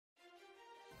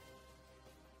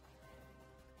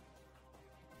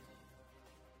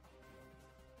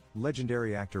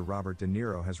Legendary actor Robert De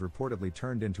Niro has reportedly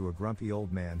turned into a grumpy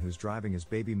old man who's driving his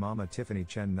baby mama Tiffany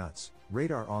Chen nuts,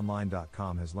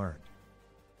 RadarOnline.com has learned.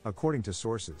 According to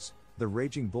sources, the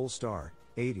Raging Bull star,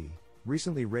 80,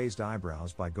 recently raised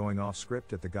eyebrows by going off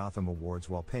script at the Gotham Awards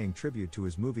while paying tribute to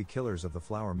his movie Killers of the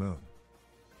Flower Moon.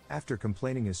 After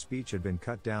complaining his speech had been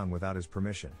cut down without his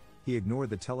permission, he ignored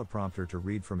the teleprompter to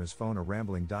read from his phone a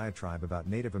rambling diatribe about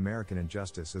Native American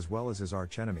injustice as well as his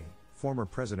archenemy, former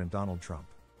President Donald Trump.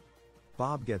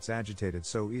 Bob gets agitated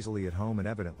so easily at home and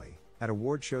evidently, at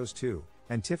award shows too,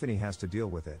 and Tiffany has to deal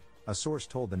with it, a source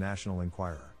told the National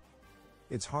Enquirer.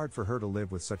 It's hard for her to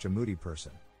live with such a moody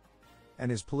person.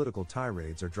 And his political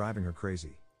tirades are driving her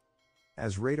crazy.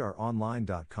 As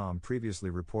RadarOnline.com previously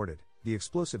reported, the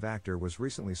explosive actor was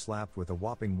recently slapped with a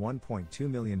whopping $1.2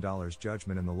 million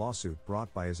judgment in the lawsuit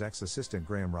brought by his ex-assistant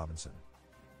Graham Robinson.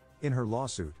 In her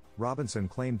lawsuit, Robinson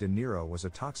claimed De Niro was a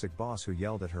toxic boss who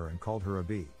yelled at her and called her a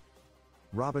B.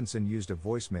 Robinson used a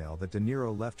voicemail that De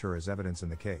Niro left her as evidence in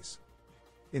the case.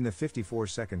 In the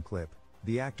 54-second clip,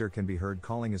 the actor can be heard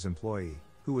calling his employee,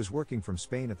 who was working from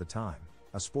Spain at the time,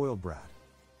 a spoiled brat.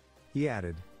 He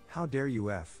added, "How dare you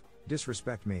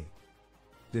disrespect me?"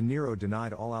 De Niro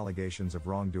denied all allegations of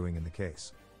wrongdoing in the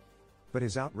case. But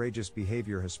his outrageous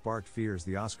behavior has sparked fears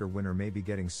the Oscar winner may be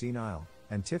getting senile,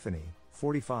 and Tiffany,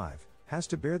 45, has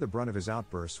to bear the brunt of his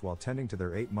outbursts while tending to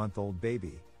their 8-month-old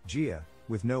baby, Gia,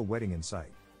 with no wedding in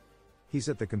sight. He's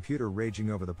at the computer raging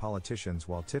over the politicians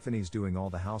while Tiffany's doing all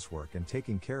the housework and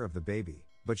taking care of the baby,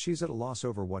 but she's at a loss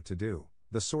over what to do,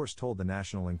 the source told the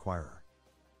National Enquirer.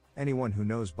 Anyone who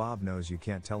knows Bob knows you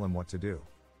can't tell him what to do.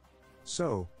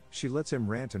 So, she lets him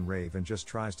rant and rave and just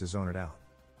tries to zone it out.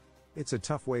 It's a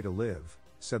tough way to live,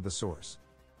 said the source.